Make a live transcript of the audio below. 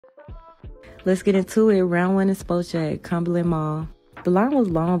Let's get into it. RoundOne and SpoCha at Cumberland Mall. The line was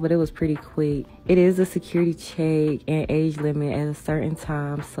long, but it was pretty quick. It is a security check and age limit at a certain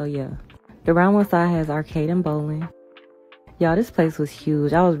time, so yeah. The RoundOne side has arcade and bowling. Y'all, this place was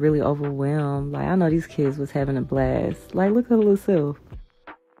huge. I was really overwhelmed. Like, I know these kids was having a blast. Like, look at her little self.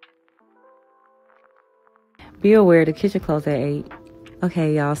 Be aware, the kitchen closed at 8.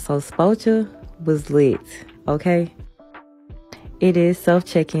 Okay, y'all, so SpoCha was lit, okay? It is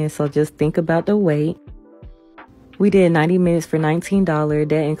self-check-in, so just think about the wait. We did 90 minutes for $19.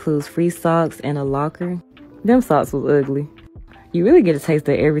 That includes free socks and a locker. Them socks was ugly. You really get a taste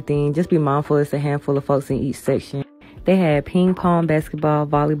of everything. Just be mindful it's a handful of folks in each section. They had ping pong, basketball,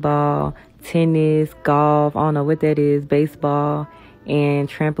 volleyball, tennis, golf, I don't know what that is, baseball, and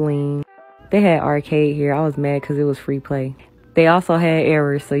trampoline. They had arcade here. I was mad because it was free play. They also had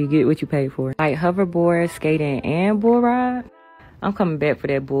errors, so you get what you pay for. Like hoverboard, skating, and bull ride. I'm coming back for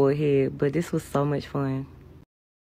that bull head, but this was so much fun.